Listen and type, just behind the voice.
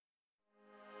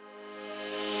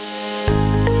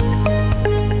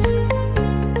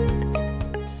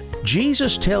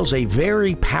Jesus tells a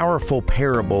very powerful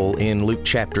parable in Luke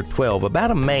chapter 12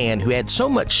 about a man who had so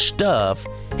much stuff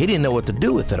he didn't know what to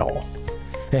do with it all.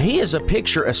 Now, he is a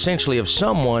picture essentially of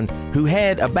someone who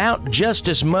had about just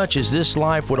as much as this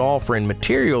life would offer in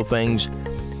material things,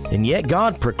 and yet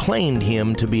God proclaimed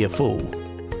him to be a fool.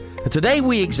 Today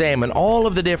we examine all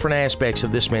of the different aspects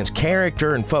of this man's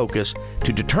character and focus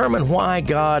to determine why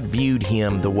God viewed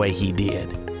him the way he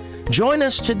did. Join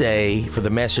us today for the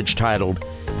message titled,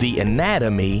 The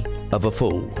Anatomy of a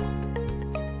Fool.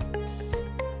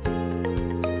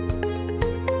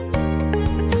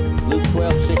 Luke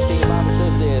 12:16, the Bible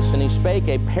says this, "And he spake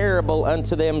a parable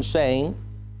unto them, saying,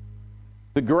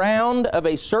 The ground of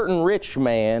a certain rich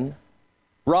man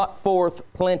brought forth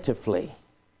plentifully.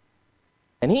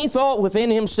 And he thought within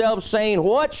himself, saying,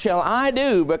 What shall I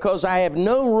do, because I have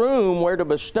no room where to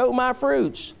bestow my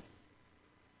fruits?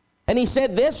 And he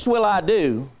said, This will I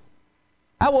do.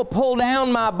 I will pull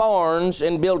down my barns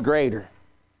and build greater,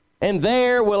 and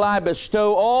there will I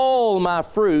bestow all my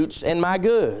fruits and my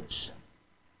goods.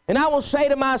 And I will say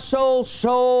to my soul,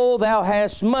 Soul, thou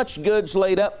hast much goods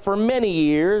laid up for many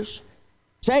years.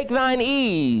 Take thine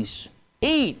ease,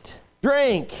 eat,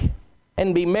 drink,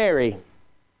 and be merry.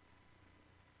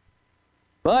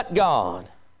 But God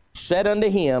said unto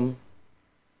him,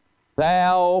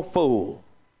 Thou fool,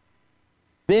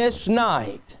 this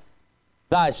night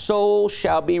thy soul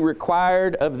shall be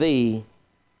required of thee.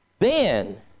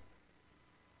 Then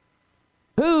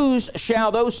whose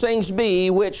shall those things be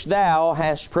which thou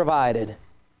hast provided?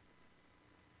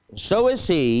 So is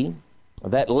he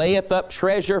that layeth up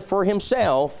treasure for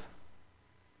himself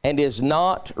and is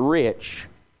not rich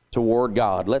toward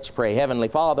God." Let's pray. Heavenly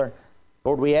Father,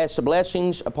 Lord, we ask the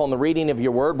blessings upon the reading of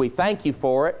your word. We thank you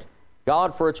for it,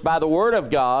 God, for it's by the word of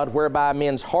God whereby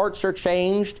men's hearts are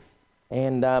changed,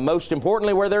 and most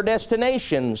importantly, where their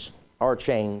destinations are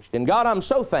changed. And God, I'm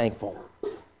so thankful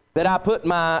that I put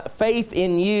my faith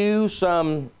in you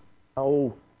some,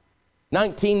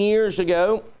 19 years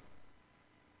ago.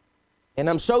 And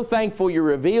I'm so thankful you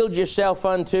revealed yourself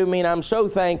unto me, and I'm so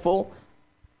thankful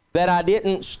that I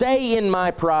didn't stay in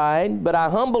my pride, but I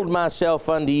humbled myself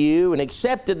unto you and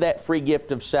accepted that free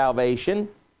gift of salvation.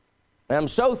 And I'm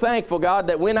so thankful, God,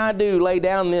 that when I do lay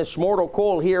down this mortal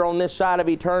coil here on this side of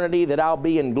eternity, that I'll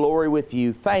be in glory with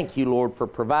you. Thank you, Lord, for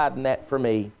providing that for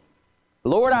me.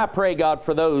 Lord, I pray, God,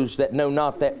 for those that know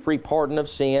not that free pardon of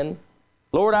sin.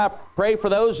 Lord, I pray for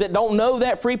those that don't know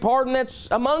that free pardon that's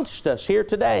amongst us here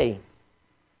today.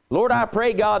 Lord, I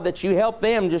pray, God, that you help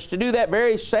them just to do that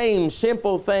very same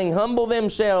simple thing, humble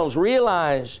themselves,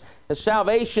 realize that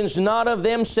salvation's not of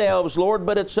themselves, Lord,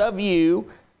 but it's of you,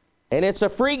 and it's a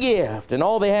free gift, and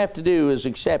all they have to do is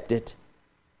accept it.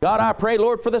 God, I pray,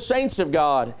 Lord, for the saints of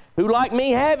God who, like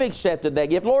me, have accepted that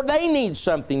gift. Lord, they need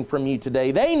something from you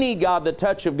today. They need, God, the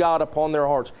touch of God upon their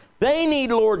hearts. They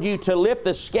need, Lord, you to lift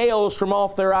the scales from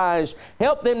off their eyes.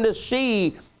 Help them to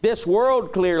see this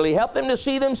world clearly. Help them to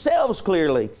see themselves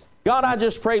clearly. God, I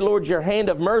just pray, Lord, your hand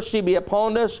of mercy be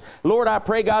upon us. Lord, I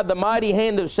pray, God, the mighty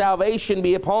hand of salvation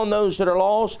be upon those that are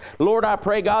lost. Lord, I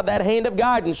pray, God, that hand of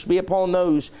guidance be upon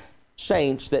those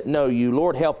saints that know you.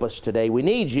 Lord, help us today. We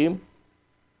need you.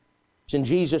 It's in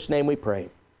Jesus' name we pray.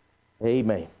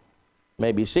 Amen. You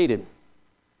may be seated.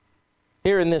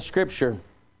 Here in this scripture,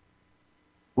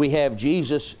 we have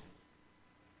Jesus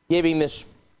giving this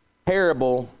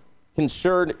parable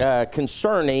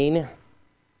concerning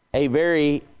a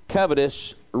very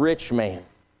covetous rich man.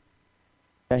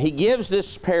 Now, he gives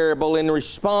this parable in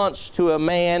response to a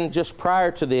man just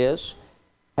prior to this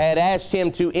had asked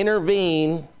him to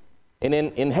intervene in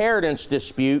an inheritance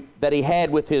dispute that he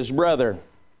had with his brother.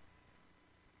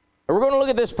 And we're going to look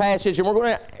at this passage and we're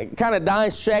going to kind of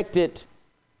dissect it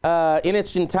in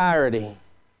its entirety.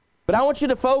 But I want you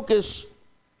to focus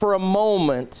for a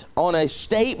moment on a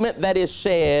statement that is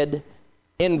said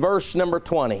in verse number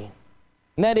 20.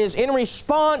 And that is, in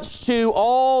response to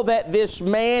all that this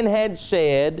man had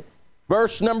said,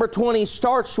 verse number 20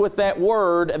 starts with that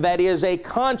word that is a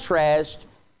contrast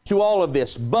to all of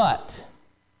this, but.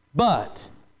 And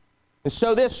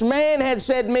so this man had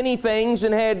said many things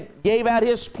and gave out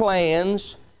his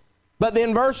plans, but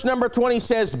then verse number 20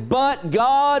 says, But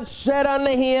God said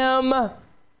unto him,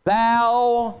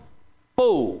 Thou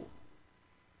fool.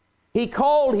 He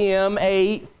called him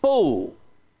a fool.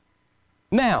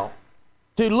 Now,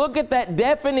 to look at that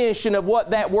definition of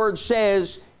what that word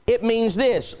says, it means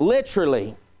this,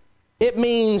 literally. It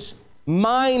means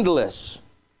mindless,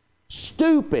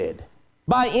 stupid,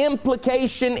 by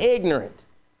implication ignorant,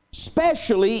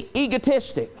 specially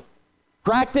egotistic,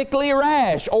 practically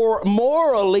rash, or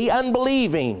morally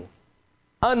unbelieving,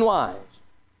 unwise.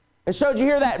 And so did you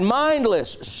hear that?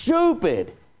 Mindless,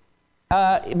 stupid,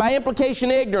 by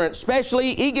implication ignorant,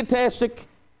 especially egotistic,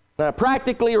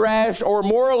 practically rash, or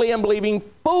morally unbelieving,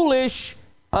 foolish,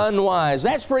 unwise.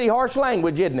 That's pretty harsh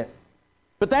language, isn't it?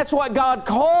 But that's what God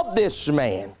called this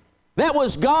man. That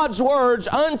was God's words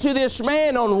unto this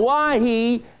man on why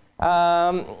he,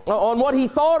 on what he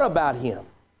thought about him.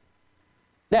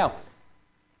 Now,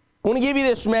 I want to give you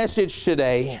this message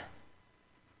today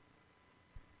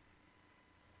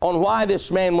on why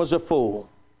this man was a fool.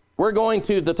 We're going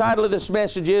to, the title of this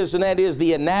message is, and that is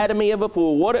The Anatomy of a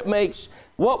Fool. What it makes,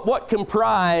 what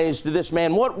comprised this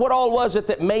man? What all was it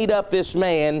that made up this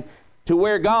man to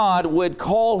where God would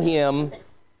call him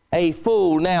a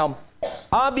fool? Now,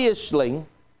 obviously,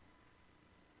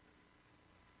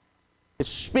 it's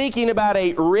speaking about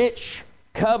a rich,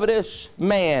 covetous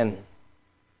man.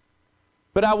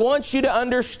 But I want you to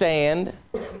understand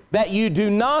that you do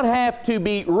not have to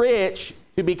be rich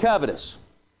to be covetous.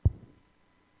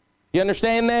 You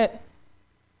understand that?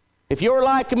 If you're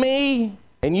like me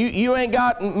and you ain't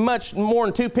got much more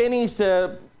than 2 pennies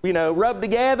to, rub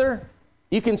together,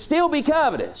 you can still be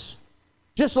covetous.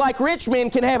 Just like rich men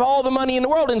can have all the money in the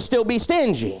world and still be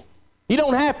stingy. You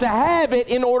don't have to have it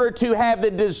in order to have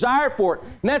the desire for it.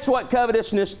 And that's what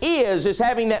covetousness is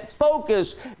having that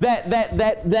focus,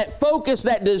 that focus,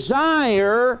 that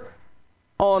desire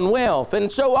on wealth. And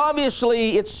so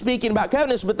obviously it's speaking about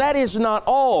covetousness, but that is not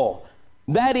all.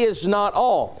 That is not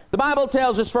all. The Bible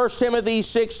tells us, 1 Timothy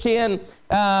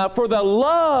 6:10, for the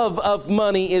love of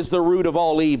money is the root of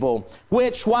all evil,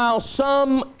 which while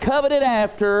some coveted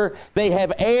after, they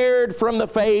have erred from the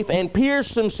faith and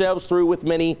pierced themselves through with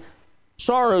many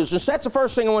sorrows. And so that's the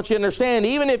first thing I want you to understand.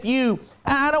 Even if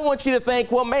I don't want you to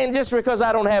think, well, man, just because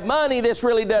I don't have money, this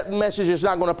message is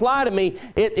not going to apply to me.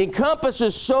 It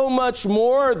encompasses so much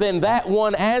more than that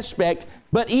one aspect.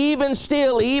 But even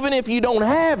still, even if you don't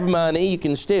have money, you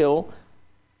can still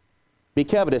be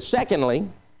covetous. Secondly,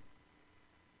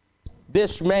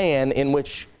 this man in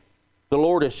which the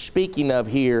Lord is speaking of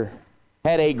here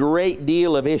had a great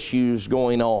deal of issues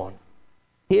going on.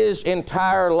 His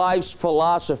entire life's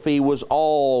philosophy was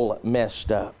all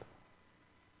messed up.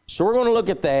 So we're going to look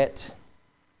at that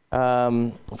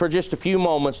for just a few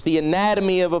moments. The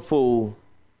anatomy of a fool.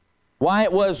 Why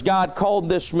it was God called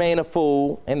this man a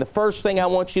fool. And the first thing I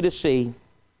want you to see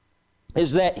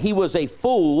is that he was a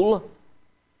fool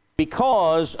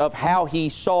because of how he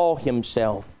saw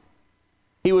himself.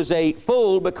 He was a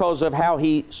fool because of how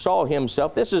he saw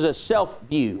himself. This is a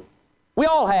self-view. We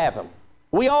all have them.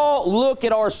 We all look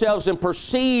at ourselves and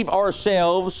perceive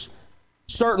ourselves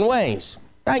certain ways.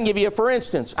 I can give you for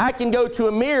instance. I can go to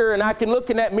a mirror and I can look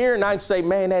in that mirror and I can say,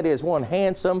 man, that is one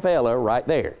handsome fella right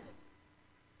there.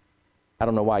 I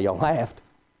don't know why y'all laughed.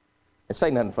 It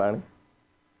say nothing funny.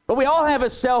 But we all have a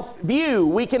self-view.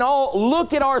 We can all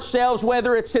look at ourselves,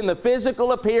 whether it's in the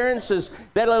physical appearance, as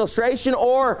that illustration,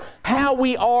 or how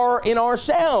we are in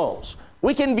ourselves.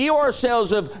 We can view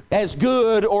ourselves as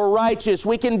good or righteous.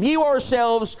 We can view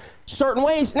ourselves certain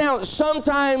ways. Now,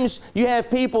 sometimes you have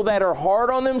people that are hard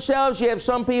on themselves. You have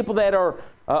some people that are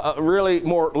really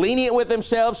more lenient with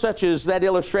themselves, such as that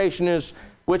illustration is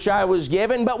which I was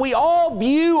given. But we all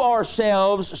view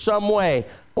ourselves some way.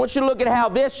 I want you to look at how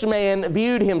this man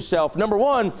viewed himself. Number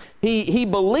one, he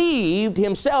believed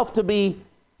himself to be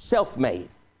self-made.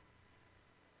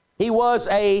 He was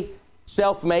a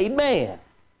self-made man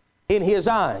in his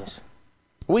eyes.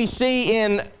 We see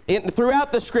in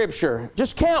throughout the Scripture,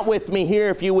 just count with me here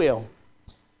if you will.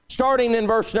 Starting in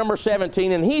verse number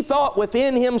 17, and he thought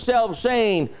within himself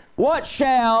saying, what's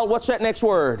that next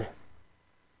word?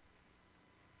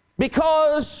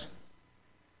 Because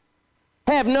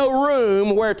have no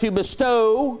room where to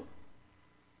bestow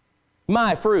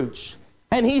my fruits.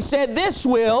 And he said, this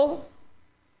will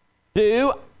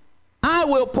do. I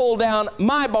will pull down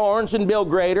my barns and build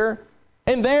greater,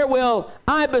 and there will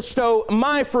I bestow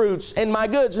my fruits and my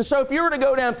goods. And so if you were to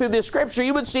go down through this scripture,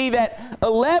 you would see that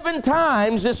 11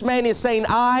 times this man is saying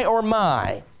I or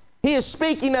my. He is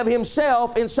speaking of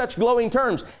himself in such glowing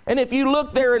terms. And if you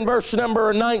look there in verse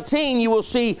number 19, you will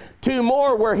see 2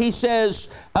 more where he says,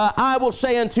 I will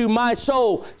say unto my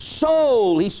soul,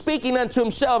 soul. He's speaking unto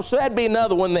himself, so that'd be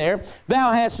another one there.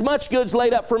 Thou hast much goods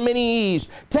laid up for many ease.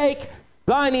 Take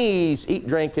thine ease, eat,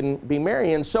 drink, and be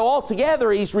merry. And so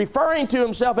altogether, he's referring to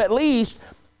himself at least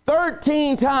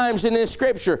 13 times in this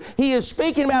scripture. He is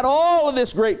speaking about all of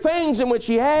this great things in which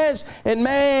he has, and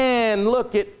man,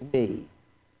 look at me.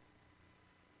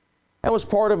 That was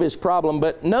part of his problem,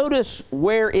 but notice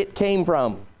where it came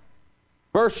from.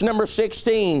 Verse number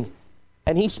 16,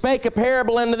 and he spake a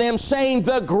parable unto them, saying,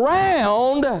 the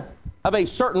ground of a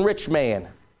certain rich man.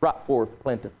 brought forth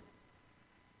plentifully.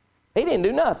 He didn't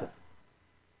do nothing.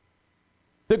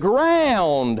 The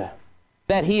ground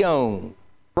that he owned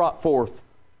brought forth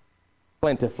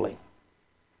plentifully.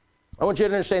 I want you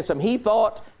to understand something. He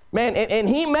thought, man, and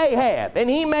he may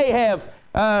have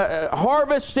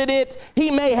harvested it,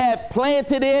 he may have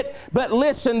planted it, but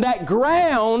listen, that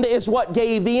ground is what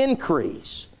gave the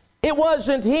increase. It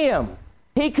wasn't him.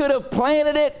 He could have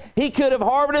planted it, he could have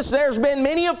harvested. There's been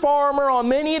many a farmer on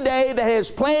many a day that has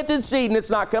planted seed and it's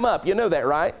not come up. You know that,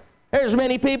 right? There's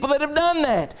many people that have done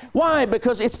that. Why?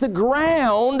 Because it's the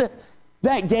ground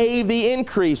that gave the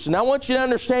increase. And I want you to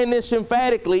understand this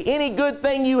emphatically. Any good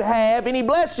thing you have, any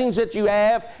blessings that you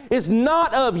have, is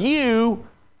not of you,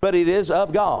 but it is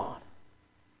of God.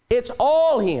 It's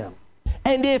all him.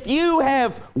 And if you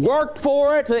have worked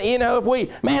for it,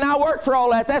 I worked for all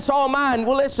that, that's all mine.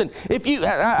 Well, listen,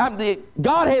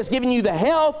 God has given you the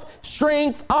health,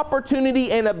 strength,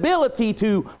 opportunity, and ability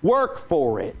to work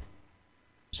for it.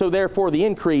 So therefore, the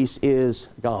increase is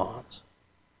God's.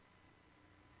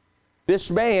 This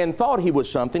man thought he was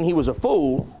something. He was a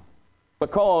fool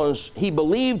because he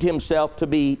believed himself to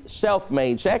be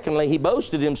self-made. Secondly, he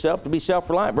boasted himself to be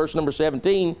self-reliant. Verse number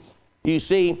 17, you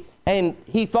see, and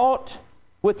he thought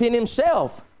within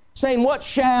himself, saying, what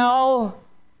shall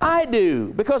I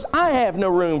do? Because I have no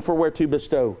room for where to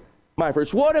bestow my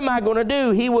fruits. What am I going to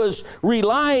do? He was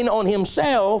relying on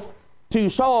himself to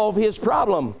solve his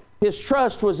problem. His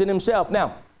trust was in himself.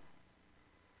 Now,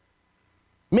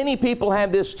 many people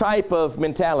have this type of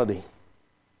mentality.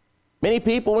 Many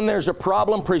people, when there's a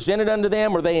problem presented unto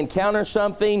them or they encounter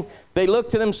something, they look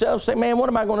to themselves and say, man, what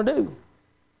am I going to do?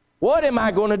 What am I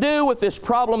going to do with this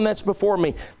problem that's before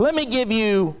me? Let me give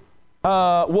you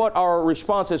what our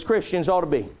response as Christians ought to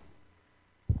be.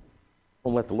 I'm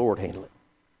going to let the Lord handle it.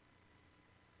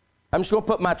 I'm just going to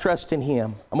put my trust in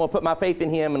him. I'm going to put my faith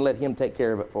in him and let him take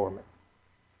care of it for me.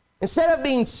 Instead of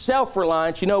being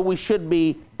self-reliant, we should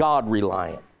be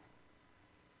God-reliant.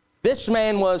 This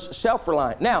man was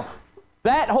self-reliant. Now,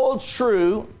 that holds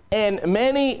true in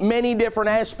many, many different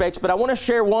aspects, but I want to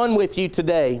share one with you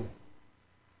today.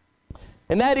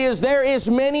 And that is, there is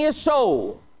many a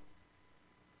soul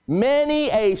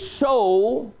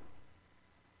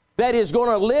that is going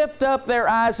to lift up their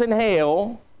eyes in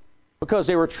hell because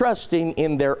they were trusting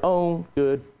in their own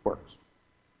good works.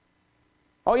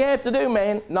 All you have to do,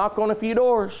 man, knock on a few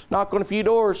doors. Knock on a few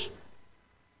doors.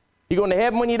 You going to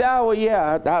heaven when you die? Well,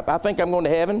 yeah, I think I'm going to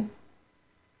heaven.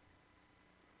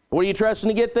 What are you trusting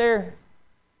to get there?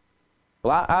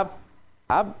 Well,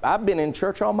 I've been in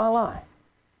church all my life.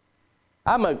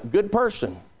 I'm a good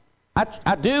person.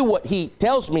 I do what he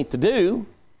tells me to do.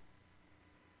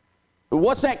 But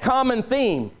what's that common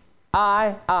theme?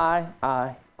 I.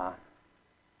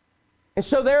 And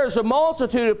so there's a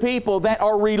multitude of people that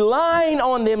are relying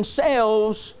on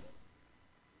themselves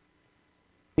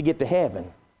to get to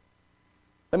heaven.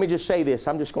 Let me just say this.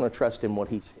 I'm just going to trust in what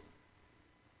he said.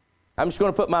 I'm just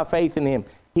going to put my faith in him.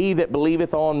 He that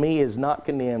believeth on me is not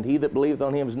condemned. He that believeth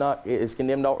on him is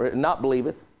condemned, not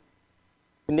believeth.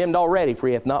 Condemned already, for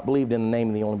he hath not believed in the name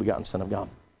of the only begotten Son of God.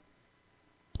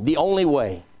 The only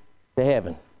way to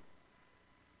heaven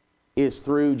is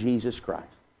through Jesus Christ.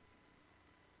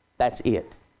 That's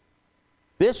it.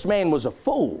 This man was a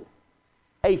fool.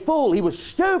 A fool. He was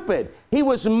stupid. He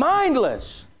was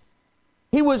mindless.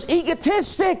 He was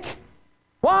egotistic.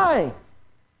 Why?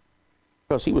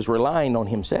 Because he was relying on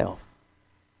himself.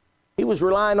 He was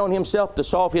relying on himself to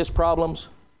solve his problems.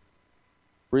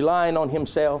 Relying on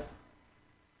himself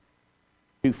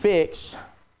to fix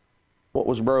what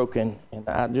was broken. And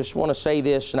I just want to say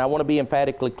this, and I want to be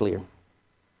emphatically clear.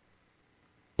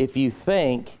 If you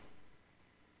think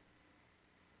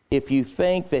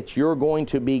that you're going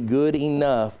to be good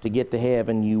enough to get to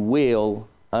heaven, you will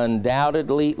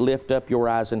undoubtedly lift up your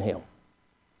eyes in hell.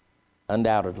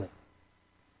 Undoubtedly.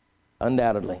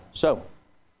 So,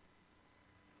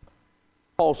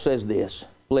 Paul says this,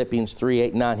 Philippians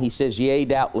 3:8-9. He says, yea,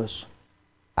 doubtless,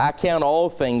 I count all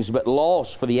things but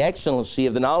loss for the excellency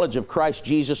of the knowledge of Christ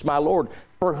Jesus my Lord,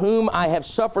 for whom I have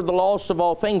suffered the loss of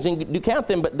all things, and do count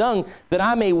them but dung, that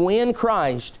I may win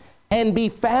Christ, and be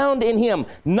found in him,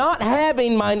 not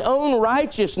having mine own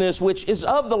righteousness, which is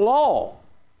of the law,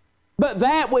 but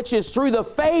that which is through the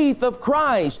faith of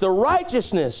Christ, the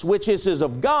righteousness which is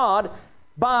of God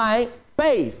by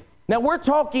faith. Now we're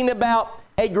talking about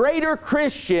a greater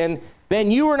Christian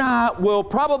than you and I will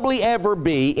probably ever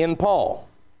be in Paul.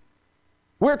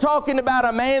 We're talking about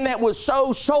a man that was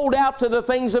so sold out to the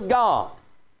things of God,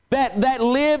 that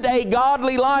lived a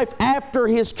godly life after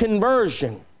his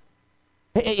conversion.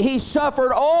 He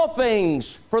suffered all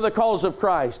things for the cause of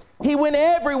Christ. He went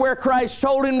everywhere Christ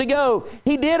told him to go.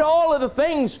 He did all of the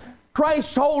things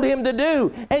Christ told him to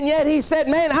do. And yet he said,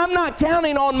 man, I'm not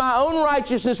counting on my own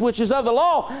righteousness, which is of the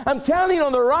law. I'm counting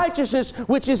on the righteousness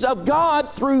which is of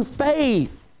God through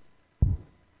faith.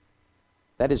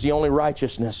 That is the only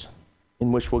righteousness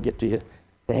in which we'll get to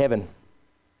heaven,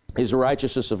 is the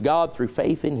righteousness of God through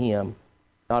faith in Him,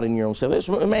 not in your own self. This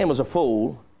man was a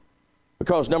fool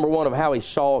because, number one, of how he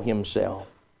saw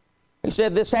himself. He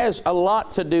said this has a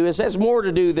lot to do, it has more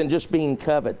to do than just being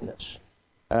covetous.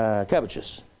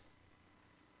 It's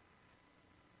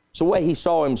the way he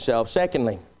saw himself.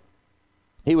 Secondly,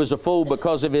 he was a fool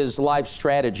because of his life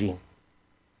strategy.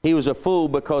 He was a fool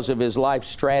because of his life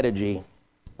strategy.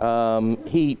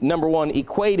 He, number one,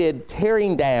 equated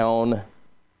tearing down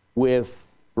with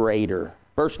greater.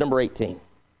 Verse number 18.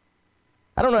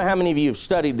 I don't know how many of you have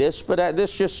studied this, but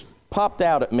this just popped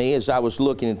out at me as I was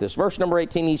looking at this. Verse number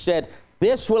 18, he said,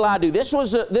 this will I do. This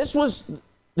was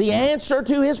the answer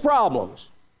to his problems.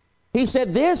 He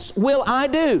said, this will I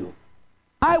do.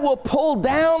 I will pull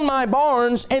down my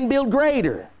barns and build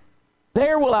greater.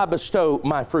 There will I bestow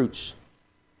my fruits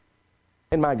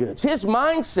and my goods. His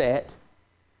mindset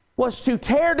was to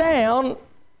tear down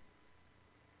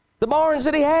the barns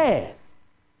that he had.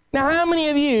 Now, how many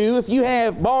of you, if you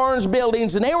have barns,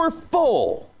 buildings, and they were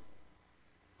full,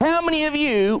 how many of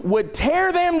you would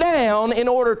tear them down in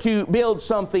order to build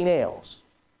something else?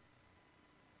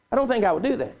 I don't think I would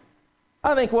do that.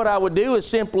 I think what I would do is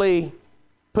simply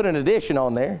put an addition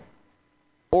on there,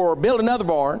 or build another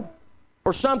barn,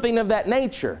 or something of that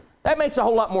nature. That makes a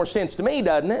whole lot more sense to me,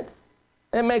 doesn't it?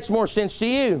 It makes more sense to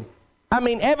you. I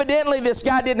mean, evidently this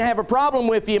guy didn't have a problem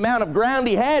with the amount of ground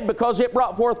he had because it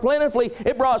brought forth plentifully.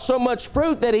 It brought so much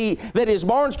fruit that his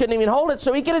barns couldn't even hold it,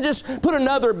 so he could have just put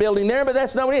another building there, but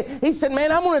that's not what he did. He said,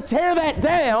 man, I'm going to tear that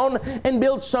down and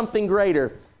build something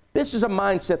greater. This is a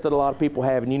mindset that a lot of people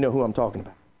have, and you know who I'm talking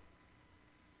about.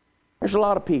 There's a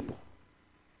lot of people.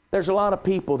 There's a lot of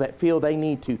people that feel they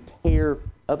need to tear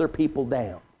other people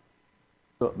down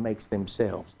so it makes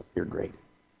themselves appear greater.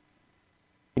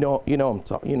 You know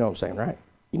what I'm saying, right?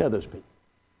 You know those people.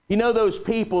 You know those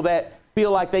people that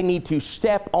feel like they need to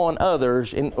step on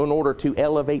others in order to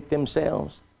elevate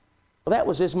themselves. Well, that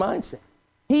was his mindset.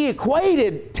 He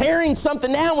equated tearing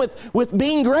something down with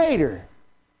being greater.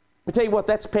 Let me tell you what,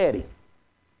 that's petty.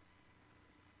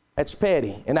 That's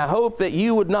petty. And I hope that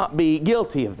you would not be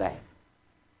guilty of that.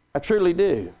 I truly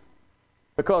do.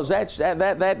 Because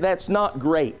that's not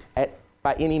great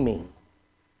by any means.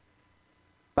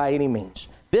 By any means.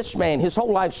 This man, his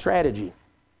whole life strategy,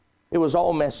 it was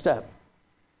all messed up.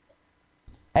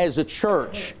 As a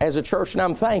church, and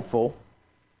I'm thankful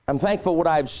what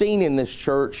I've seen in this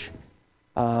church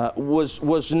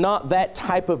was not that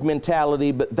type of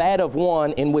mentality, but that of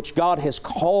one in which God has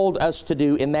called us to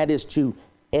do, and that is to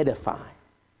edify,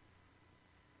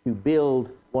 to build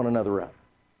one another up.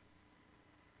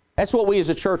 That's what we as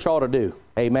a church ought to do.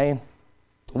 Amen.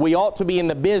 We ought to be in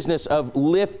the business of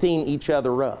lifting each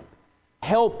other up,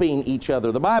 helping each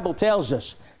other. The Bible tells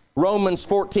us, Romans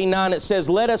 14:9, it says,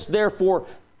 let us therefore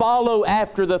follow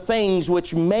after the things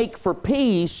which make for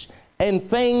peace and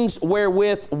things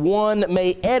wherewith one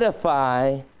may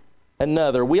edify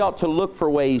another. We ought to look for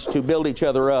ways to build each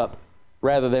other up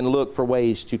rather than look for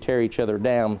ways to tear each other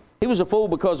down. He was a fool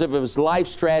because of his life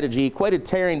strategy. He equated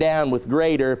tearing down with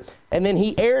greater. And then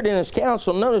he erred in his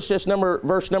counsel. Notice this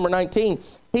verse number 19.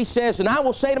 He says, and I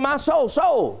will say to my soul,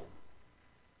 soul.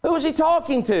 Who was he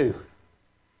talking to?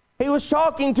 He was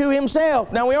talking to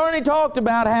himself. Now, we already talked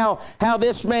about how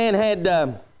this man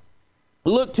had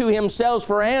looked to himself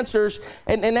for answers,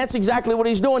 and that's exactly what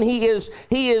he's doing. He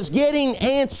is getting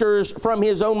answers from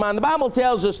his own mind. The Bible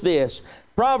tells us this.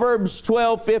 Proverbs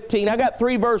 12:15. I got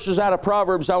 3 verses out of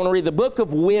Proverbs I want to read. The book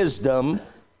of wisdom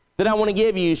that I want to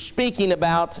give you, speaking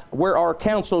about where our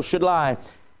counsel should lie.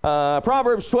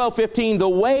 Proverbs 12:15. The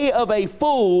way of a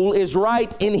fool is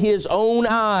right in his own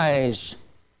eyes,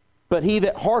 but he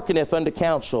that hearkeneth unto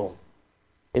counsel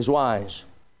is wise.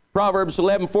 Proverbs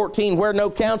 11:14. Where no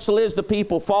counsel is, the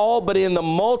people fall, but in the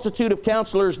multitude of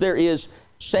counselors there is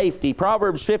safety.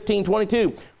 Proverbs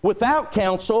 15:22. Without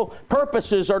counsel,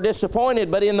 purposes are disappointed,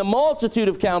 but in the multitude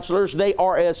of counselors, they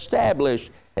are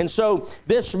established. And so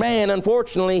this man,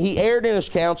 unfortunately, he erred in his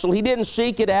counsel. He didn't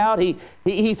seek it out.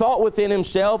 He thought within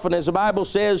himself, and as the Bible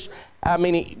says,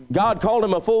 God called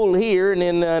him a fool here, and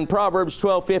in Proverbs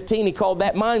 12:15, he called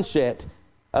that mindset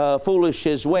foolish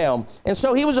as well. And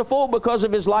so he was a fool because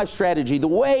of his life strategy, the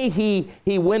way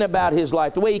he went about his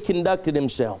life, the way he conducted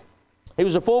himself. He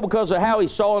was a fool because of how he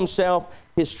saw himself,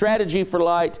 his strategy for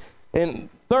life, and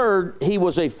Third, he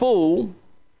was a fool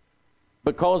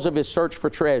because of his search for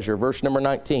treasure. Verse number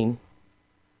 19.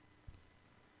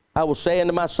 I will say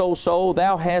unto my soul,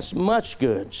 thou hast much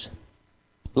goods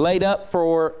laid up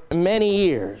for many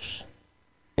years.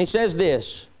 He says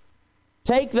this,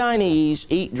 take thine ease,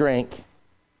 eat, drink,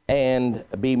 and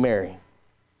be merry.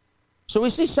 So we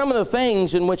see some of the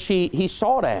things in which he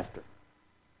sought after.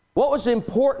 What was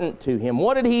important to him?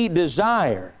 What did he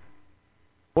desire?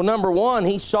 Well, number one,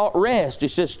 he sought rest. He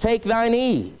says, take thine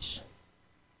ease.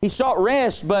 He sought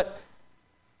rest, but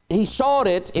he sought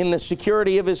it in the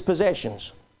security of his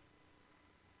possessions.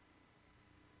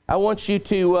 I want you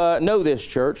to know this,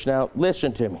 church. Now,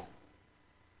 listen to me.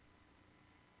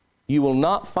 You will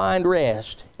not find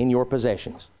rest in your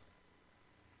possessions,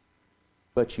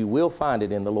 but you will find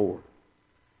it in the Lord.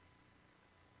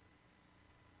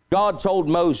 God told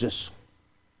Moses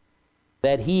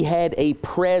that he had a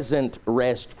present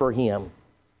rest for him.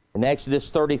 In Exodus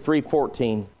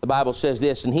 33:14, the Bible says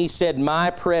this, and he said,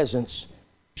 my presence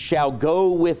shall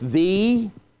go with thee,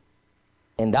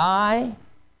 and I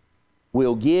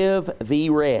will give thee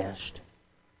rest.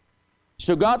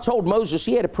 So God told Moses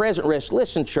he had a present rest.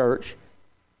 Listen, church,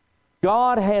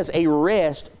 God has a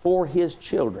rest for his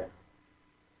children.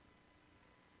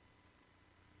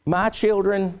 My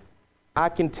children, I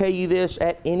can tell you this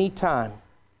at any time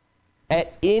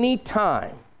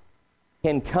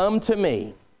can come to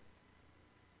me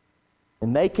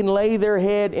and they can lay their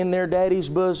head in their daddy's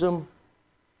bosom.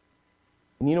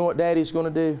 And you know what daddy's going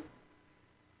to do?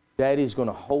 Daddy's going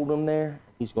to hold them there.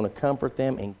 He's going to comfort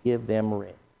them and give them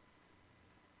rest.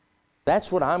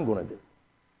 That's what I'm going to do.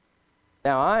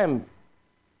 Now,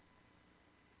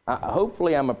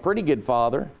 hopefully I'm a pretty good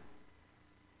father,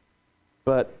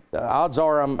 but the odds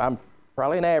are I'm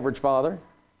probably an average father.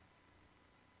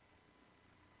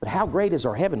 But how great is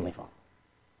our Heavenly Father?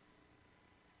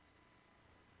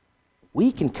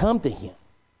 We can come to Him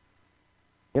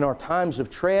in our times of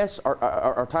stress,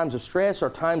 our times of stress, our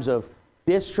times of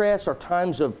distress, our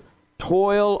times of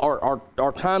toil,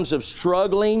 our times of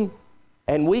struggling,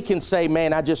 and we can say,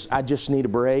 man, I just need a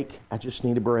break. I just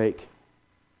need a break.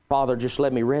 Father, just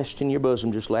let me rest in your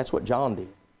bosom. That's what John did.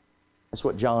 That's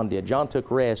what John did. John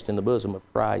took rest in the bosom of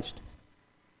Christ.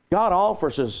 God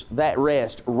offers us that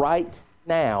rest right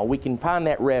now. We can find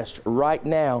that rest right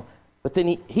now. But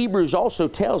then Hebrews also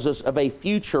tells us of a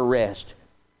future rest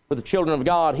for the children of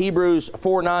God. Hebrews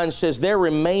 4:9 says, there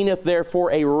remaineth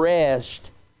therefore a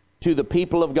rest to the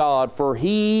people of God. For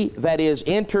he that is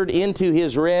entered into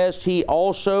his rest, he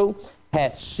also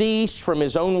hath ceased from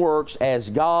his own works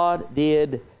as God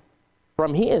did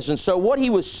from his. And so what he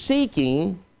was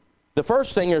seeking, the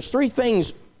first thing, there's three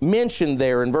things mentioned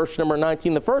there in verse number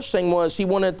 19. The first thing was he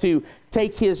wanted to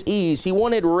take his ease. He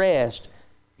wanted rest.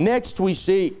 Next we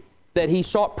see that he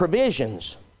sought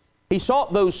provisions. He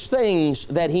sought those things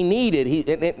that he needed.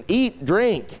 Eat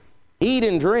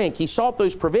and drink. He sought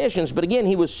those provisions, but again,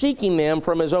 he was seeking them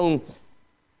from his own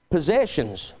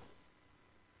possessions.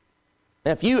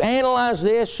 Now, if you analyze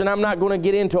this, and I'm not going to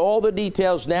get into all the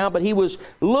details now, but he was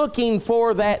looking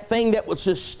for that thing that would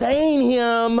sustain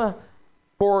him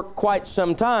for quite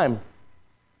some time.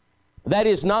 That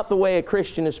is not the way a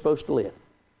Christian is supposed to live.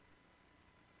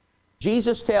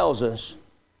 Jesus tells us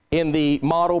in the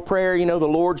model prayer, the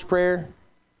Lord's Prayer,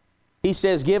 he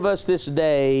says, give us this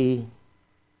day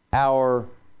our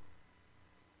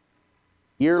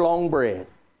year-long bread.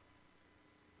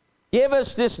 Give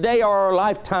us this day our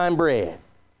lifetime bread.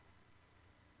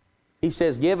 He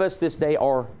says, give us this day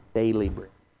our daily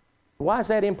bread. Why is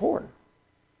that important?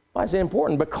 Why is it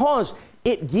important? Because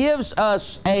it gives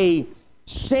us a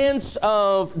sense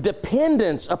of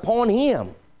dependence upon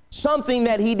Him, something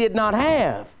that he did not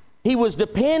have. He was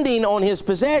depending on his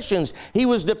possessions. He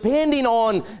was depending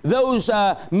on those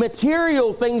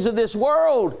material things of this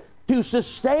world to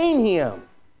sustain him.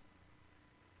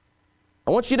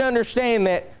 I want you to understand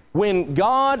that when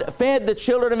God fed the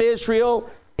children of Israel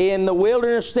in the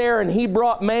wilderness there and He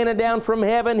brought manna down from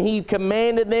heaven, He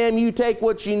commanded them, you take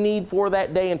what you need for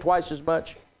that day and twice as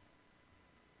much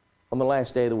on the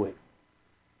last day of the week,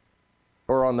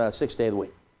 or on the sixth day of the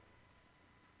week.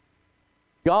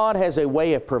 God has a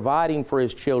way of providing for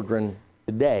His children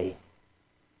today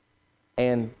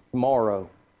and tomorrow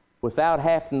without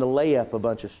having to lay up a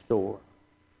bunch of store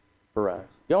for us.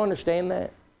 Y'all understand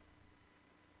that?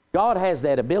 God has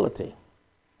that ability.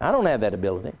 I don't have that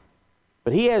ability.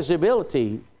 But He has the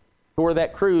ability to where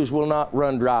that cruse will not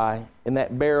run dry and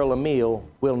that barrel of meal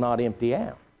will not empty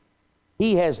out.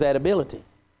 He has that ability.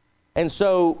 And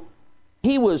so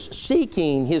he was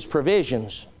seeking his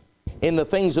provisions in the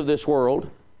things of this world.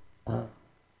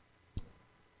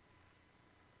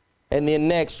 And then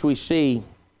next we see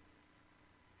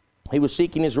he was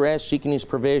seeking his rest, seeking his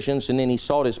provisions, and then he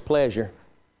sought his pleasure.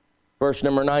 Verse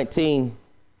number 19.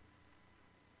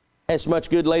 Hast much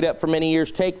good laid up for many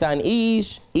years. Take thine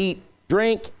ease, eat,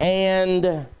 drink,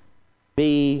 and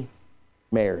be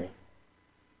merry.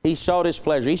 He sought his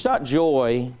pleasure. He sought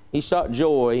joy.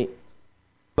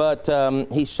 But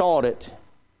he sought it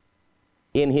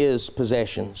in his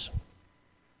possessions.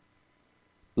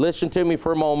 Listen to me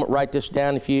for a moment. Write this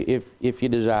down if you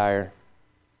desire.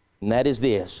 And that is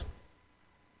this.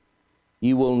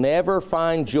 You will never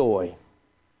find joy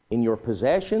in your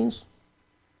possessions,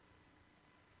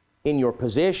 in your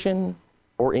position,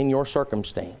 or in your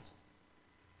circumstance.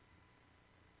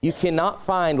 You cannot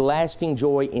find lasting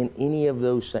joy in any of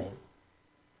those things.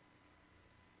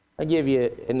 I'll give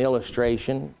you an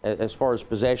illustration as far as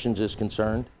possessions is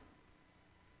concerned.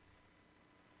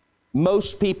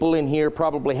 Most people in here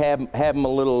probably have them a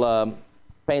little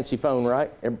fancy phone,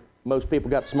 right? Most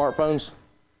people got smartphones.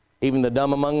 Even the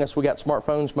dumb among us, we got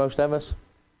smartphones, most of us.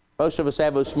 Most of us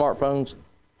have those smartphones.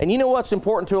 And you know what's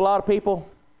important to a lot of people?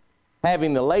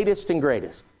 Having the latest and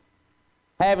greatest.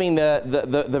 Having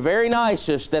the very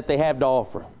nicest that they have to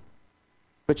offer.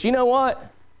 But you know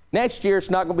what? Next year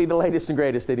it's not going to be the latest and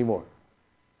greatest anymore.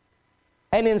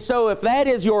 And then so if that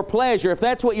is your pleasure, if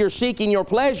that's what you're seeking your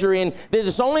pleasure in, then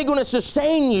it's only going to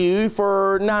sustain you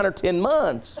for 9 or 10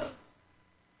 months.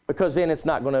 Because then it's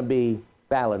not going to be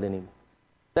valid anymore.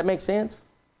 Does that make sense?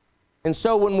 And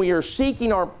so when we are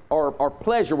seeking our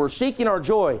pleasure, we're seeking our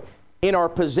joy in our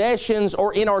possessions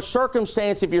or in our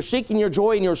circumstance. If you're seeking your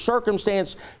joy in your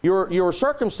circumstance, your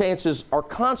circumstances are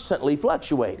constantly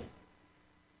fluctuating.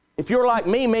 If you're like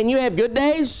me, man, you have good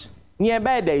days and you have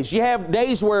bad days. You have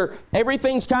days where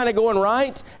everything's kind of going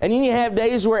right, and then you have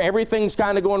days where everything's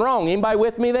kind of going wrong. Anybody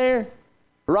with me there?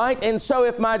 Right? And so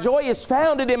if my joy is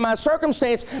founded in my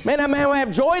circumstance, man, I may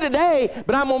have joy today,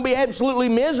 but I'm going to be absolutely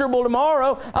miserable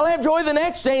tomorrow. I'll have joy the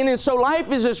next day. And so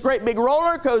life is this great big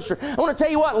roller coaster. I want to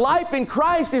tell you what, life in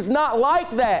Christ is not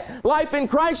like that. Life in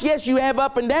Christ, yes, you have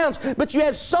up and downs, but you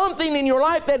have something in your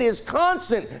life that is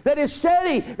constant, that is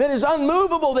steady, that is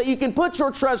unmovable, that you can put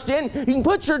your trust in, you can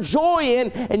put your joy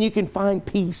in, and you can find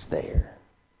peace there.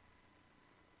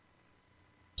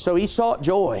 So he sought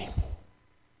joy.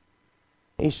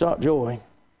 He sought joy,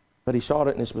 but he sought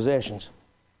it in his possessions.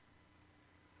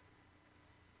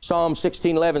 Psalm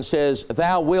 16:11 says,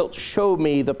 Thou wilt show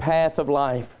me the path of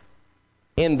life.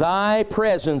 In thy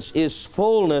presence is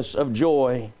fullness of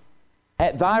joy.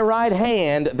 At thy right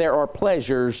hand there are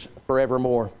pleasures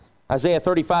forevermore. Isaiah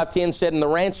 35:10 said, And the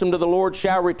ransomed of the Lord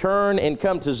shall return and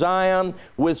come to Zion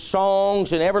with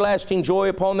songs and everlasting joy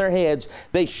upon their heads.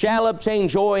 They shall obtain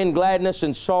joy and gladness,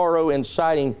 and sorrow and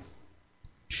sighing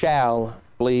shall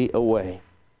flee away.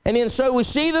 And then so we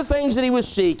see the things that he was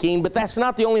seeking, but that's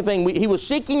not the only thing. He was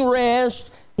seeking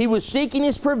rest. He was seeking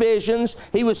his provisions.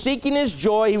 He was seeking his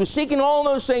joy. He was seeking all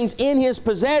those things in his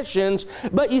possessions.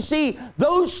 But you see,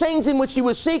 those things in which he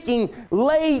was seeking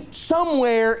lay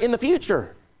somewhere in the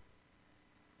future.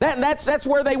 That's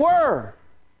where they were.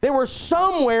 They were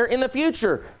somewhere in the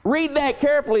future. Read that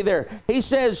carefully there. He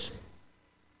says,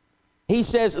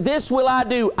 This will I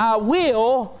do. I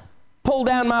will pull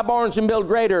down my barns and build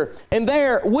greater. And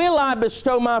there will I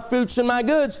bestow my fruits and my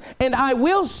goods. And I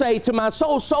will say to my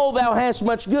soul, Soul, thou hast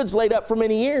much goods laid up for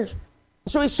many years.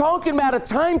 So he's talking about a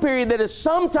time period that is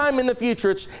sometime in the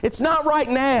future. It's not right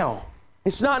now.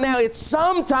 It's not now. It's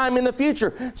sometime in the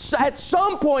future. So at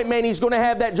some point, man, he's going to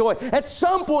have that joy. At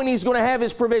some point, he's going to have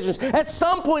his provisions. At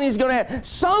some point, he's going to have,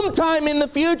 sometime in the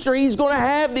future, he's going to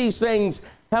have these things.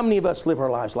 How many of us live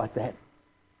our lives like that?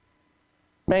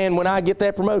 Man, when I get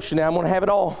that promotion, now I'm going to have it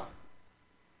all.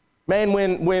 Man,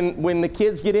 when the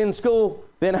kids get in school,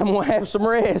 then I'm going to have some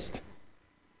rest.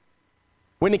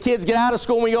 When the kids get out of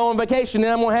school and we go on vacation,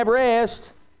 then I'm going to have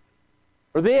rest.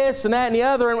 Or this and that and the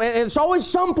other. And it's always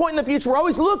some point in the future. We're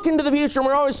always looking to the future, and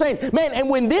we're always saying, man, and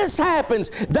when this happens,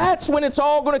 that's when it's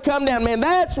all going to come down. Man,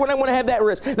 that's when I'm going to have that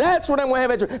rest. That's when I'm going to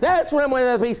have that joy. That's when I'm going to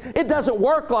have peace. It doesn't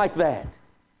work like that.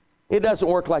 It doesn't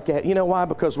work like that. You know why?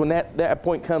 Because when that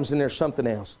point comes, and there's something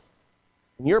else.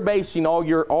 And you're basing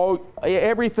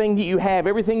everything that you have,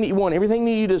 everything that you want, everything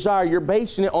that you desire, you're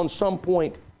basing it on some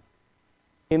point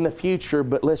in the future.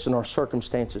 But listen, our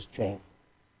circumstances change.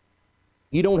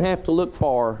 You don't have to look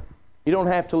far. You don't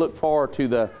have to look far to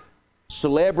the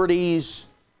celebrities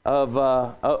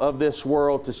of this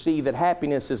world to see that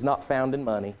happiness is not found in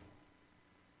money.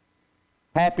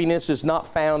 Happiness is not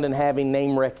found in having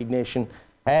name recognition.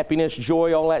 Happiness,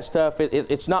 joy, all that stuff,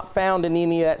 it's not found in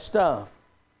any of that stuff.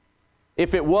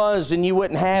 If it was, then you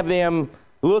wouldn't have them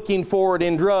looking for it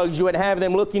in drugs. You wouldn't have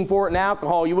them looking for it in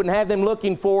alcohol. You wouldn't have them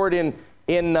looking for it in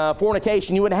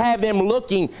fornication. You wouldn't have them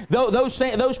looking,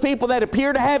 those people that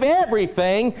appear to have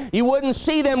everything, you wouldn't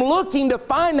see them looking to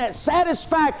find that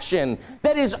satisfaction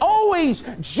that is always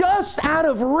just out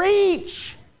of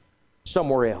reach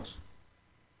somewhere else.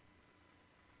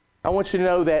 I want you to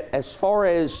know that as far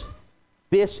as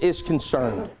this is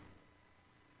concerned,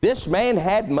 this man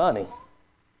had money.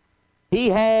 He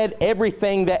had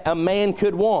everything that a man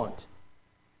could want,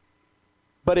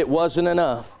 but it wasn't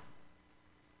enough.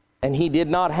 And he did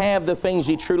not have the things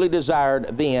he truly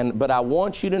desired then. But I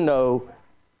want you to know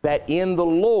that in the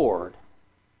Lord,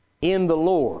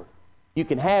 you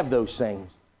can have those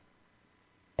things,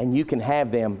 and you can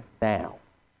have them now.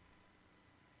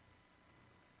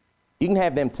 You can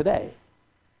have them today.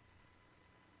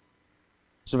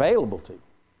 It's available to you.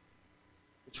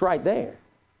 It's right there.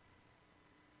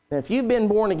 Now, if you've been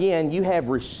born again, you have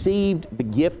received the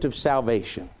gift of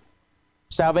salvation.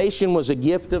 Salvation was a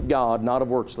gift of God, not of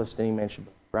works, lest any man should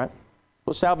boast, right? That's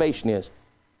what salvation is.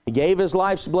 He gave His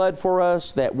life's blood for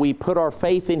us, that we put our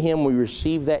faith in Him, we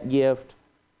receive that gift,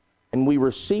 and we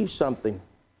receive something.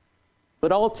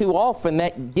 But all too often,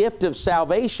 that gift of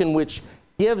salvation, which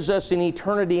gives us an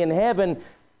eternity in heaven,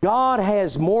 God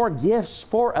has more gifts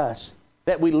for us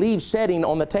that we leave setting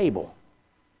on the table,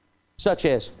 such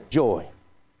as joy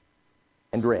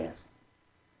and rest.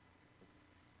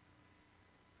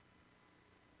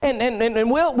 And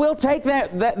we'll take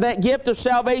that gift of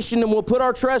salvation and we'll put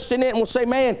our trust in it and we'll say,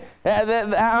 man,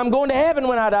 I'm going to heaven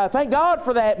when I die. Thank God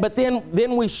for that. But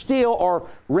then we still are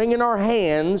wringing our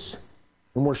hands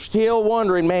and we're still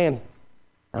wondering, man,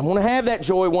 I'm going to have that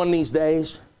joy one of these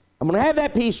days. I'm going to have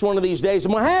that peace one of these days.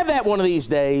 I'm going to have that one of these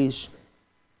days.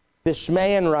 This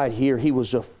man right here, he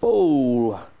was a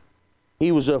fool.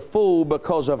 He was a fool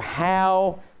because of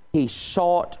how he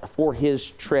sought for his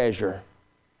treasure.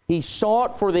 He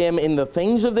sought for them in the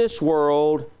things of this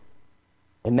world,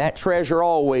 and that treasure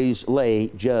always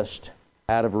lay just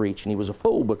out of reach. And he was a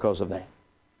fool because of that.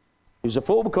 He was a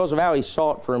fool because of how he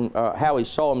sought for how he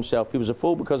saw himself. He was a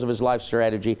fool because of his life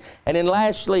strategy. And then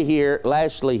lastly here,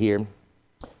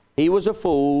 he was a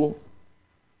fool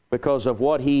because of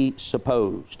what he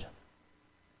supposed.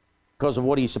 Because of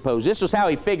what he supposed. This is how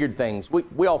he figured things.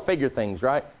 We all figure things,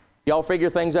 right? Y'all figure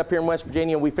things up here in West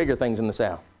Virginia, and we figure things in the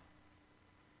South.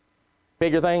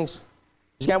 Figure things?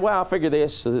 Well, I'll figure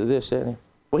this. Well,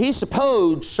 he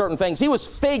supposed certain things. He was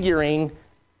figuring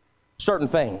certain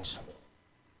things.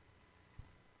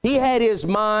 He had his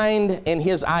mind and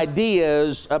his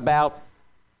ideas about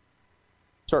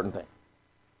certain things.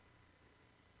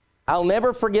 I'll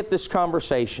never forget this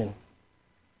conversation.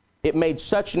 It made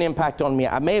such an impact on me.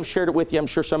 I may have shared it with you. I'm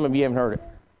sure some of you haven't heard it.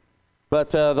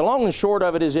 But the long and short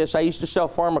of it is this. I used to sell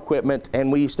farm equipment,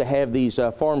 and we used to have these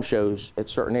farm shows at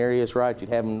certain areas, right?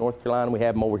 You'd have them in North Carolina. We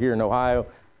have them over here in Ohio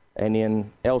and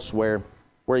in elsewhere,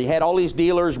 where you had all these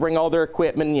dealers bring all their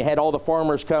equipment, and you had all the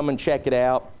farmers come and check it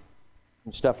out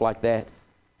and stuff like that.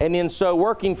 And then so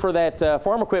working for that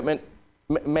farm equipment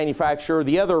manufacturer,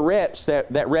 the other reps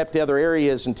that rep the other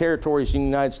areas and territories in the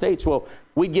United States, well,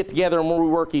 we'd get together and we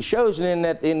work these shows, and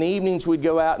then in the evenings we'd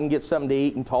go out and get something to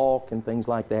eat and talk and things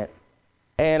like that.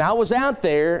 And I was out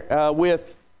there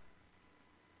with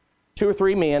 2 or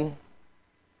 3 men.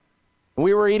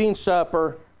 We were eating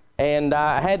supper, and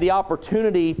I had the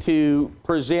opportunity to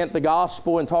present the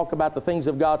gospel and talk about the things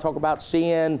of God, talk about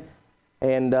sin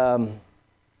and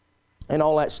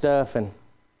all that stuff. And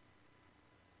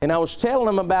I was telling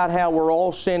them about how we're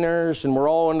all sinners and we're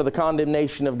all under the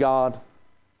condemnation of God.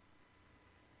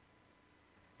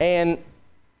 And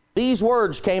these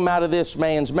words came out of this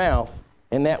man's mouth,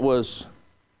 and that was,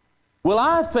 well,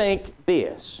 I think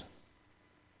this.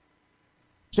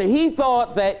 So he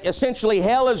thought that essentially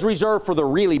hell is reserved for the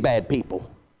really bad people,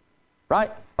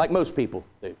 right? Like most people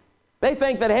do. They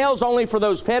think that hell's only for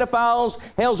those pedophiles,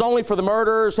 hell's only for the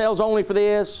murderers, hell's only for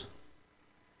this.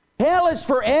 Hell is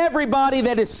for everybody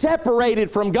that is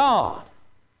separated from God.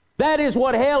 That is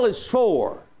what hell is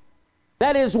for.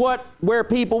 That is where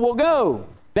people will go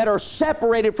that are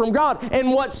separated from God.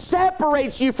 And what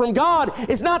separates you from God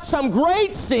is not some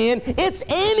great sin, it's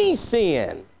any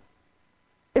sin.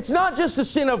 It's not just the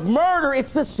sin of murder,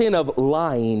 it's the sin of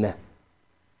lying.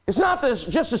 It's not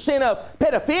just a sin of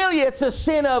pedophilia, it's a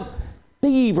sin of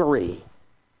thievery.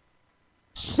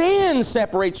 Sin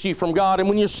separates you from God, and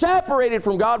when you're separated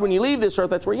from God, when you leave this earth,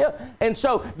 that's where you are. And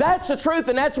so that's the truth,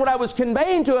 and that's what I was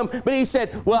conveying to him. But he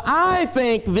said, well, I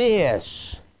think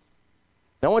this.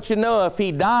 Now, I want you to know, if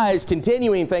he dies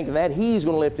continuing thinking that, he's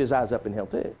going to lift his eyes up in hell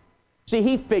too. See,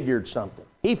 he figured something.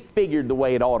 He figured the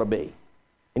way it ought to be.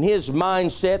 In his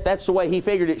mindset, that's the way he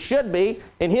figured it should be.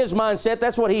 In his mindset,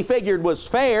 that's what he figured was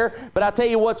fair. But I tell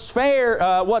you what's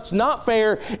fair, what's not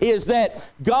fair is that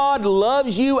God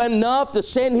loves you enough to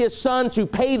send His Son to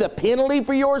pay the penalty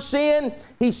for your sin.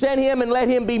 He sent Him and let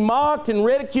Him be mocked and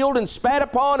ridiculed and spat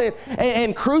upon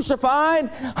and crucified,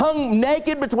 hung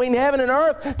naked between heaven and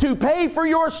earth to pay for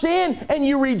your sin. And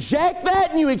you reject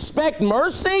that and you expect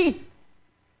mercy?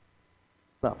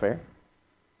 Not fair.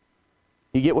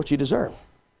 You get what you deserve.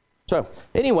 So,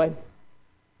 anyway,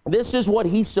 this is what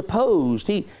he supposed.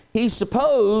 He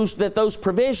supposed that those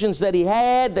provisions that he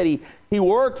had, that he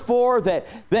worked for, that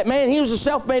man, he was a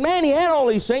self-made man. He had all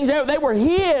these things. They were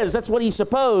his. That's what he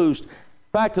supposed.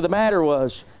 Fact of the matter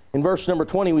was, in verse number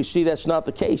 20, we see that's not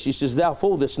the case. He says, thou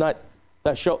fool, this night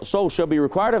thy soul shall be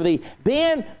required of thee.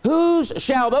 Then whose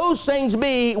shall those things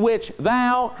be which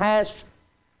thou hast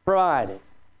provided?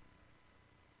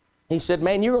 He said,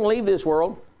 man, you're going to leave this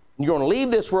world. You're going to leave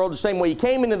this world the same way you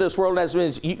came into this world. As you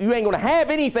ain't going to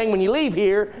have anything when you leave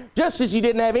here, just as you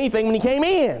didn't have anything when you came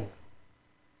in.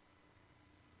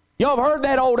 Y'all have heard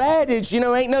that old adage,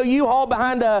 ain't no U-Haul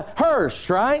behind a hearse,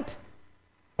 right?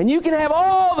 And you can have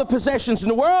all the possessions in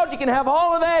the world. You can have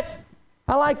all of that.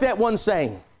 I like that one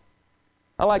saying.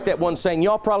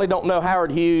 Y'all probably don't know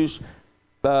Howard Hughes.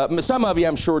 Some of you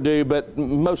I'm sure do, but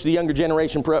most of the younger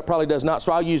generation probably does not.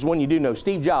 So I'll use one you do know.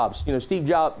 Steve Jobs. Steve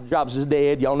Jobs is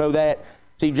dead. Y'all know that.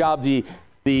 Steve Jobs,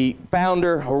 the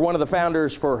founder or one of the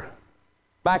founders for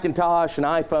Macintosh and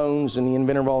iPhones and the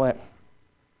inventor of all that.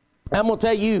 I'm going to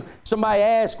tell you, somebody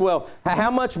asked, well,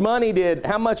 how much money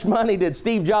did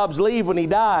Steve Jobs leave when he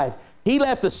died? He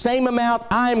left the same amount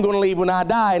I'm going to leave when I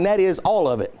die, and that is all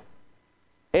of it.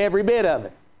 Every bit of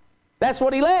it. That's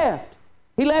what he left.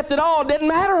 He left it all. It didn't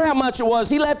matter how much it was.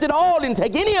 He left it all. Didn't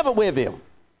take any of it with him.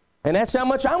 And that's how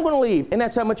much I'm going to leave. And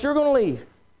that's how much you're going to leave.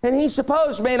 And he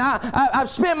supposed, man, I've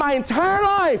spent my entire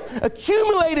life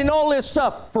accumulating all this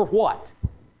stuff. For what?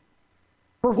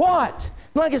 For what?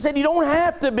 Like I said, you don't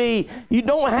have to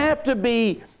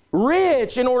be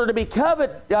rich in order to be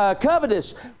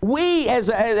covetous. We as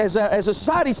a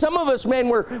society, some of us, man,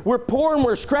 we're poor and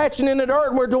we're scratching in the dirt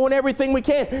and we're doing everything we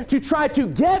can to try to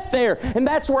get there. And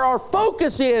that's where our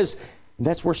focus is. And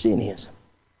that's where sin is.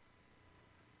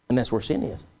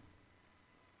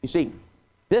 You see,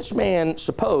 this man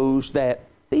supposed that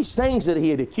these things that he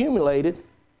had accumulated,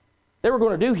 they were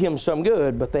going to do him some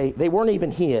good, but they weren't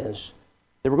even his.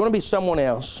 They were going to be someone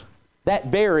else that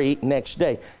very next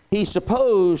day. He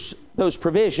supposed those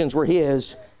provisions were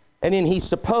his, and then he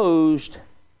supposed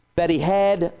that he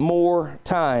had more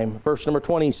time. Verse number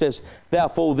 20 he says, thou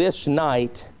fool, this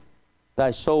night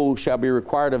thy soul shall be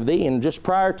required of thee. And just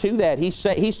prior to that,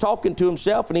 he's talking to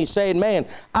himself and he's saying, man,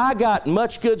 I got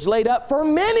much goods laid up for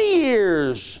many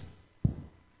years.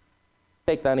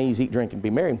 Take thine ease, eat, drink, and be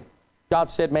merry.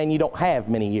 God said, man, you don't have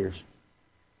many years.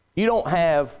 You don't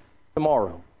have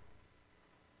tomorrow.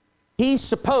 He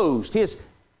supposed, his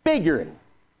figuring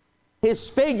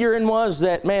was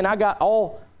that, man, I got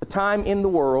all the time in the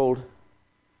world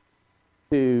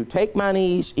to take mine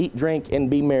ease, eat, drink, and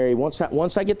be merry. Once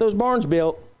I get those barns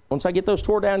built, once I get those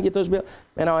tore down, get those built,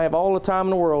 man, I'll have all the time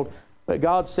in the world. But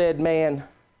God said, man,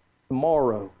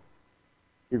 tomorrow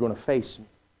you're going to face me.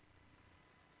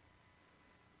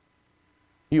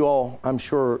 You all, I'm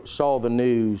sure, saw the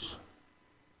news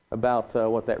about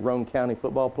that Roane County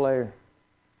football player.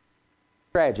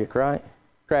 Tragic, right?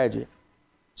 Tragic.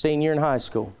 Senior in high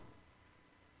school,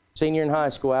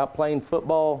 out playing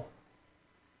football,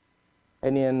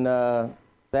 and then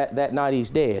that night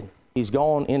he's dead. He's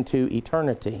gone into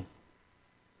eternity.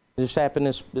 This happened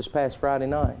this past Friday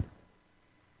night.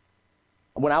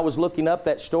 When I was looking up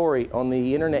that story on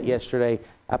the internet yesterday,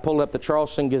 I pulled up the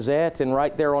Charleston Gazette, and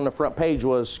right there on the front page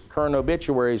was current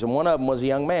obituaries, and one of them was a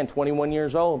young man, 21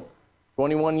 years old.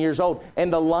 21 years old.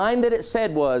 And the line that it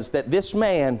said was that this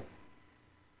man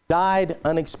died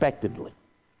unexpectedly.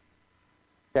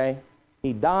 Okay?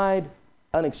 He died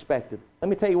unexpectedly. Let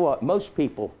me tell you what, most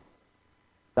people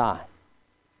die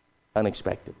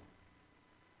unexpectedly.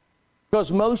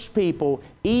 Because most people,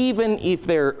 even if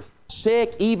they're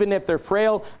sick, even if they're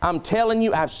frail, I'm telling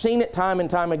you, I've seen it time and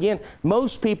time again,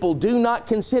 most people do not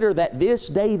consider that this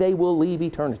day they will leave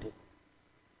eternity.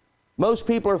 Most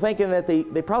people are thinking that they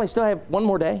probably still have one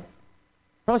more day.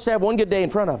 Probably still have one good day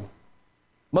in front of them.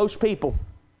 Most people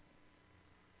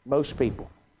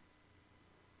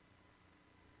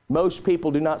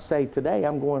do not say, today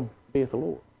I'm going to be with the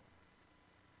Lord.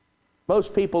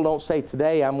 Most people don't say,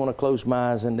 today I'm going to close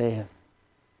my eyes in death.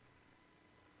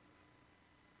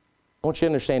 I want you to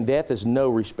understand, death is no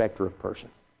respecter of person.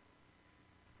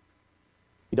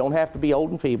 You don't have to be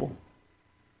old and feeble.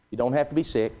 You don't have to be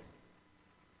sick.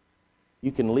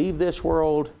 You can leave this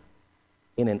world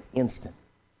in an instant.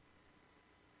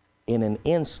 In an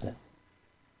instant.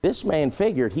 This man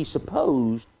figured, he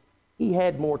supposed he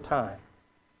had more time.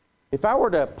 If I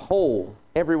were to poll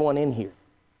everyone in here,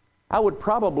 I would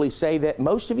probably say that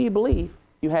most of you believe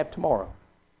you have tomorrow.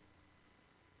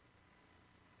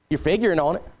 You're figuring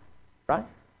on it, right?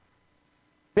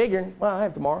 Figuring, well, I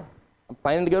have tomorrow. I'm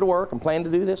planning to go to work. I'm planning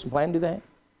to do this. I'm planning to do that.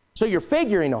 So you're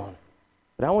figuring on it.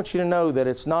 But I want you to know that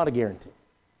it's not a guarantee.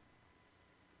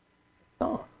 It's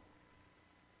not.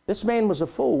 This man was a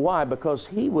fool. Why? Because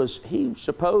he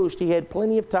supposed he had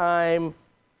plenty of time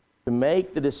to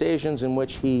make the decisions in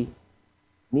which he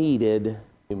needed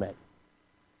to make.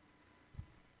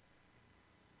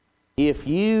 If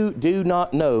you do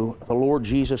not know the Lord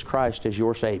Jesus Christ as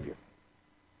your Savior,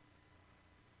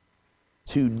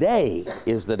 today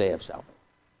is the day of salvation.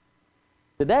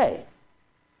 Today.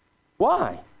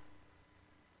 Why?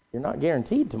 You're not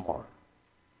guaranteed tomorrow.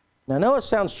 Now, I know it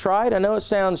sounds trite. I know it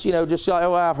sounds, just like,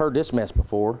 oh, I've heard this mess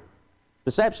before.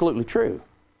 It's absolutely true.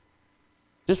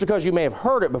 Just because you may have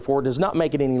heard it before does not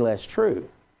make it any less true.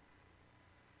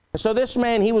 And so this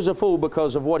man, he was a fool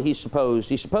because of what he supposed.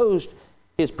 He supposed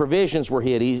his provisions were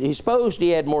hid. He supposed he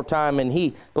had more time.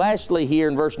 And lastly here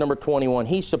in verse number 21,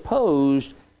 he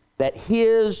supposed that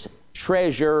his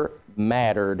treasure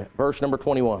mattered. Verse number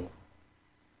 21.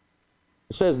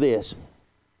 It says this,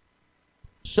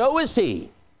 so is he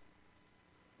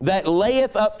that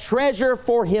layeth up treasure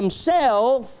for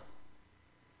himself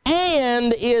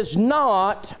and is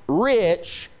not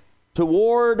rich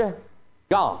toward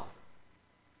God.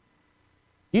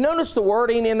 You notice the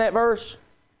wording in that verse?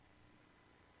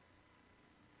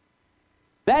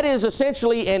 That is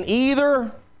essentially an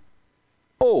either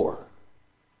or.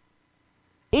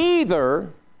 Either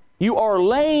you are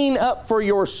laying up for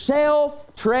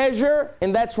yourself treasure,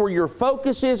 and that's where your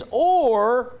focus is,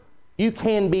 or you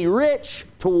can be rich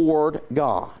toward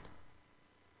God.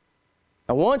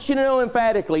 I want you to know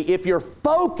emphatically, if your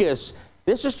focus,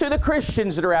 this is to the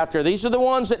Christians that are out there, these are the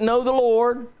ones that know the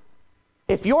Lord.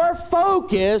 If your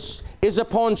focus is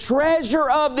upon treasure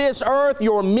of this earth,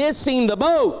 you're missing the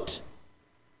boat.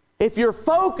 If your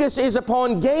focus is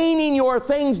upon gaining your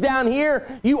things down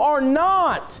here, you are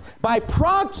not, by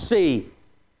proxy,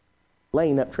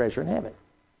 laying up treasure in heaven.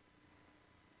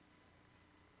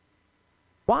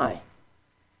 Why?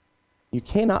 You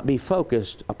cannot be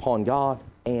focused upon God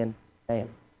and man.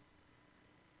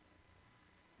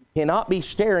 You cannot be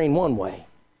staring one way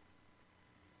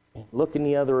and looking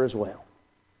the other as well.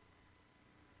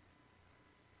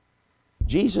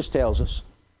 Jesus tells us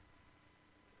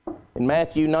in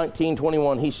Matthew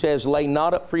 19:21, he says, lay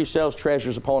not up for yourselves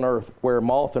treasures upon earth, where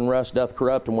moth and rust doth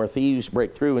corrupt, and where thieves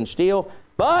break through and steal.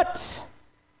 But,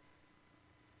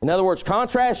 in other words,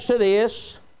 contrast to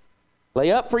this,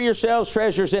 lay up for yourselves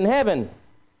treasures in heaven,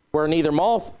 where neither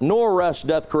moth nor rust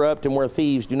doth corrupt, and where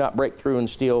thieves do not break through and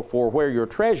steal. For where your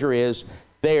treasure is,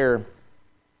 there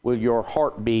will your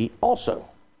heart be also.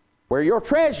 Where your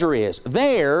treasure is,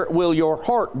 there will your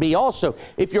heart be also.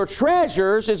 If your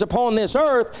treasures is upon this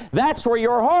earth, that's where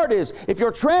your heart is. If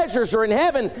your treasures are in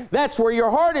heaven, that's where your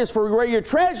heart is. For where your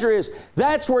treasure is,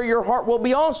 that's where your heart will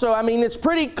be also. I mean, it's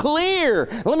pretty clear.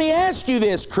 Let me ask you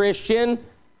this, Christian.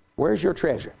 Where's your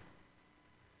treasure?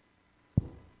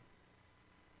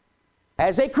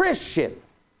 As a Christian.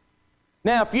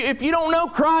 Now, if you don't know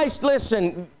Christ,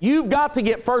 listen, you've got to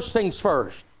get first things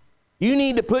first. You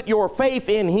need to put your faith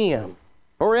in Him,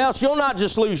 or else you'll not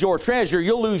just lose your treasure,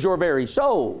 you'll lose your very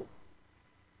soul.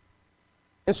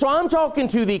 And so I'm talking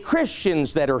to the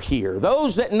Christians that are here,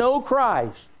 those that know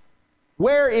Christ.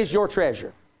 Where is your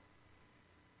treasure?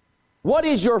 What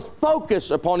is your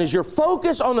focus upon? Is your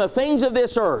focus on the things of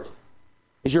this earth?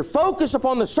 Is your focus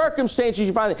upon the circumstances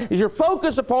you find? Is your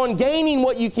focus upon gaining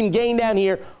what you can gain down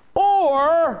here?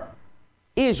 Or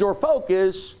is your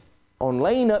focus on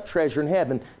laying up treasure in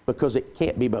heaven? Because it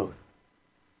can't be both.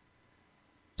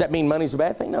 Does that mean money's a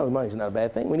bad thing? No, money's not a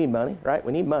bad thing. We need money, right?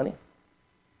 We need money.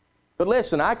 But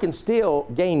listen, I can still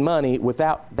gain money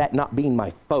without that not being my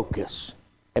focus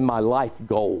and my life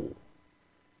goal.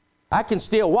 I can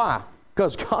still, why?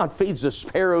 Because God feeds the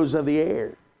sparrows of the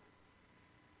air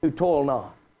who toil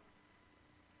not.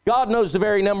 God knows the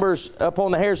very numbers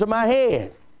upon the hairs of my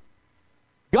head.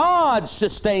 God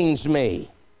sustains me.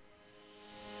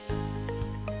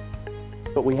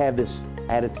 But we have this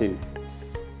attitude.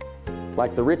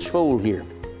 Like the rich fool here.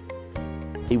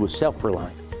 He was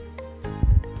self-reliant.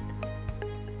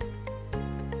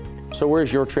 So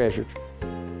where's your treasure?